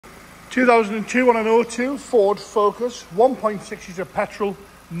2002 on an O2 Ford Focus, 1.6 litre petrol,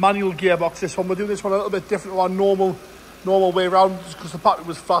 manual gearbox. This one, we're doing this one a little bit different to our normal way around because the battery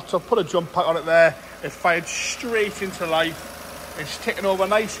was flat. So I put a jump pack on it there. It fired straight into life. It's ticking over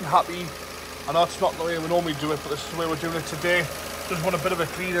nice and happy. I know it's not the way we normally do it, but this is the way we're doing it today. Just want a bit of a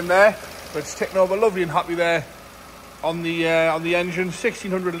clean in there, but it's ticking over lovely and happy there on the engine.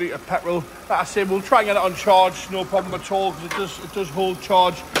 1600 litre petrol. Like I say, we'll try and get it on charge, no problem at all, because it does hold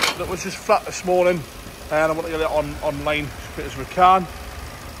charge. It was just flat this morning, and I want to get it online as quick as we can.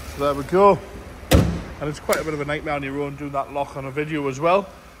 So there we go. And it's quite a bit of a nightmare on your own doing that lock on a video as well.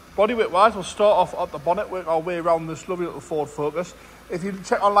 Bodyweight wise, we'll start off at the bonnet, work our way around this lovely little Ford Focus. If you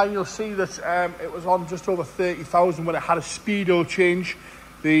check online, you'll see that it was on just over 30,000 when it had a speedo change.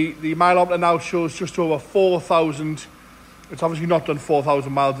 The mileometer now shows just over 4,000. It's obviously not done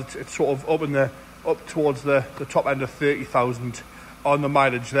 4,000 miles. It's sort of up towards the top end of 30,000 on the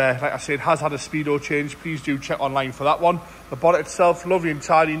mileage there. Like I said, it has had a speedo change. Please do check online for that one. The bonnet itself, lovely and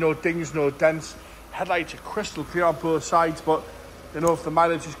tidy, no dings, no dents. Headlights are crystal clear on both sides, but you know, if the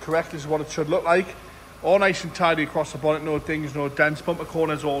mileage is correct, this is what it should look like. All nice and tidy across the bonnet, no dings, no dents. Bumper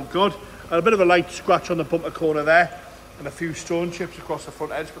corners all good. And a bit of a light scratch on the bumper corner there, and a few stone chips across the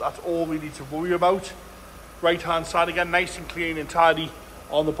front edge, but that's all we need to worry about. Right hand side again, nice and clean and tidy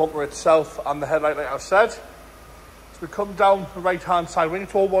on the bumper itself and the headlight, like I said. As we come down the right hand side, we're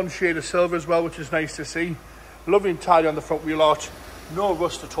into all one shade of silver as well, which is nice to see. Lovely and tidy on the front wheel arch. No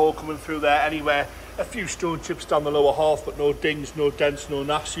rust at all coming through there anywhere. A few stone chips down the lower half, but no dings, no dents, no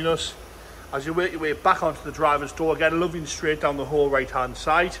nastiness. As you work your way back onto the driver's door, again, lovely and straight down the whole right hand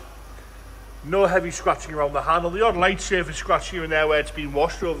side. No heavy scratching around the handle. The odd light surface scratch here and there where it's been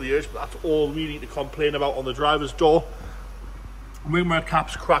washed over the years, but that's all we need to complain about on the driver's door. Wing mirror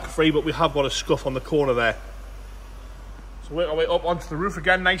cap's crack free, but we have got a scuff on the corner there. So work our way up onto the roof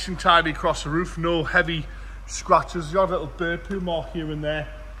again, nice and tidy across the roof. No heavy scratches. The odd little bird poo mark here and there.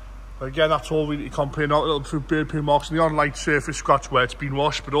 But again, that's all we need to complain about. Little bird poo marks and the on light surface scratch where it's been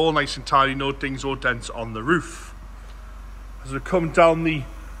washed, but all nice and tidy, no dings or dents on the roof. As we come down the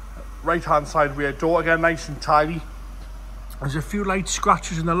right hand side rear door, again nice and tidy. There's a few light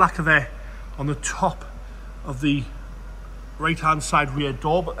scratches in the lacquer there on the top of the right hand side rear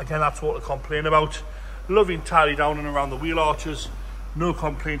door, but again, that's what to complain about. Lovely and tidy down and around the wheel arches. No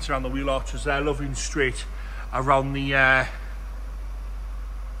complaints around the wheel arches there. Lovely and straight around the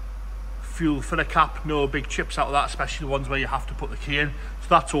fuel filler cap. No big chips out of that, especially the ones where you have to put the key in. So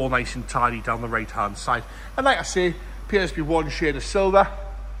that's all nice and tidy down the right hand side. And like I say, appears to be one shade of silver.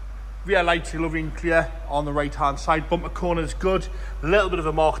 Rear lights are lovely and clear on the right hand side. Bumper corner is good. A little bit of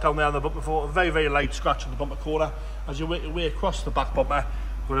a mark down there on the bumper for a very, very light scratch on the bumper corner. As you work your way across the back bumper,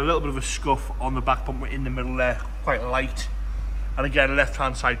 got a little bit of a scuff on the back bumper in the middle there, quite light. And again, left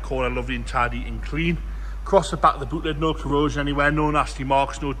hand side corner, lovely and tidy and clean. Across the back of the boot lid, no corrosion anywhere, no nasty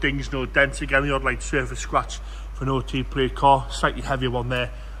marks, no dings, no dents. Again, the odd light surface scratch for an OT plate car. Slightly heavier one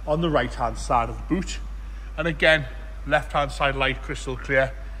there on the right hand side of the boot. And again, left hand side light crystal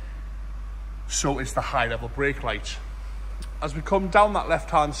clear. So is the high level brake light. As we come down that left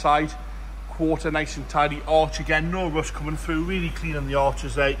hand side, quarter nice and tidy, arch again, no rust coming through, really clean on the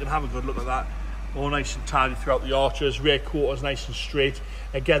arches there. You can have a good look at that. All nice and tidy throughout the arches. Rear quarters nice and straight.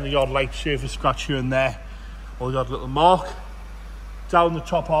 Again, the odd light surface scratch here and there, or the odd little mark. Down the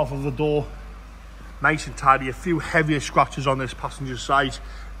top half of the door, nice and tidy. A few heavier scratches on this passenger side.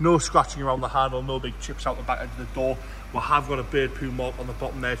 No scratching around the handle, no big chips out the back end of the door. We have got a bird poo mark on the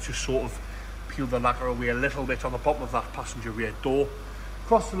bottom there, just sort of peel the lacquer away a little bit on the bottom of that passenger rear door.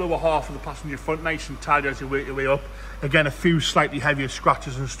 Across the lower half of the passenger front, nice and tidy as you work your way up. Again, a few slightly heavier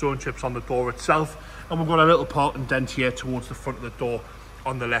scratches and stone chips on the door itself. And we've got a little parking dent here towards the front of the door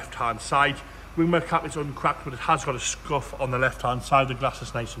on the left hand side. Wing mirror cap is uncracked, but it has got a scuff on the left hand side. The glass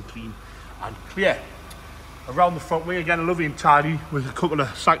is nice and clean and clear. Around the front wing, again, lovely and tidy with a couple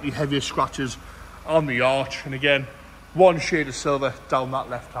of slightly heavier scratches on the arch. And again, one shade of silver down that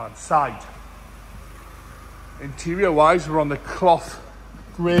left hand side. Interior wise, we're on the cloth,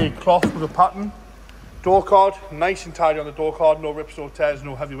 grey cloth with a pattern. Door card, nice and tidy on the door card, no rips or tears,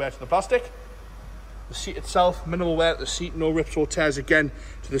 no heavy wear to the plastic. The seat itself, minimal wear at the seat, no rips or tears again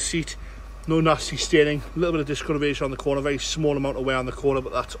to the seat. No nasty staining, a little bit of discoloration on the corner, very small amount of wear on the corner,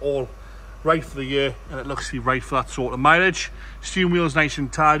 but that's all right for the year, and it looks to be right for that sort of mileage. Steering wheel is nice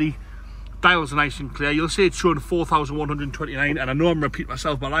and tidy. Dials are nice and clear. You'll see it's showing 4,129, and I know I'm repeating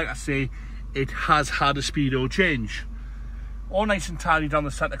myself, but like I say, it has had a speedo change. All nice and tidy down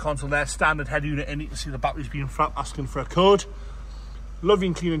the centre console there. Standard head unit in. You can see the battery's being flat, asking for a code. Lovely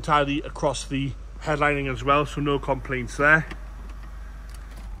and clean and tidy across the headlining as well, so no complaints there.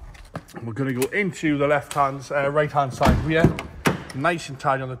 We're going to go into the right hand side rear. Nice and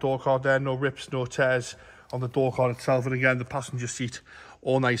tidy on the door card there, no rips, no tears on the door card itself. And again, the passenger seat,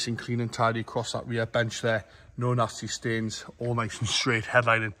 all nice and clean and tidy across that rear bench there. No nasty stains, all nice and straight,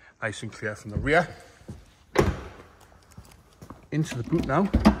 headlining nice and clear from the rear. Into the boot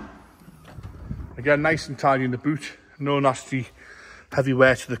now. Again, nice and tidy in the boot, no nasty heavy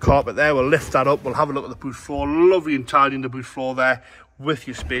wear to the carpet there. We'll lift that up, we'll have a look at the boot floor. Lovely and tidy in the boot floor there, with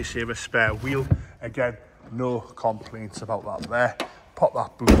your space saver spare wheel. Again, no complaints about that there. Pop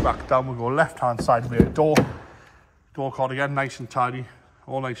that boot back down. We'll go left hand side rear door. Door card again, nice and tidy,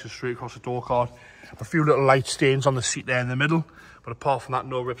 all nice and straight across the door card. A few little light stains on the seat there in the middle, but apart from that,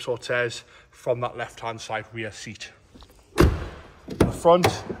 no rips or tears from that left hand side rear seat. The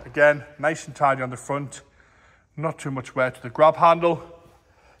front, again, nice and tidy on the front. Not too much wear to the grab handle.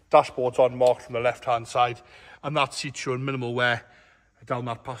 Dashboard's unmarked from the left hand side, and that seat showing minimal wear down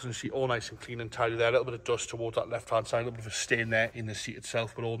that passenger seat, all nice and clean and tidy there. A little bit of dust towards that left hand side, a little bit of a stain there in the seat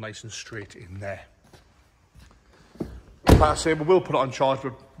itself, but all nice and straight in there. Like I say, we will put it on charge,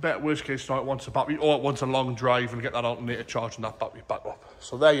 but better worst case scenario, it wants a battery, or it wants a long drive and get that alternator charging that battery back up.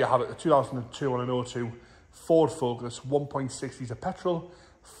 So there you have it, the 2002 on an 02 Ford Focus, 1.6 litre petrol,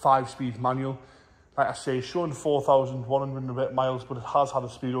 5-speed manual. Like I say, showing 4,100 and a bit miles, but it has had a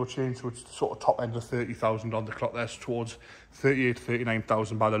speedo change, so it's sort of top end of 30,000 on the clock there, so towards 38,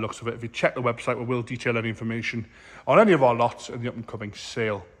 39,000 by the looks of it. If you check the website, we will detail any information on any of our lots in the up and coming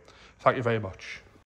sale. Thank you very much.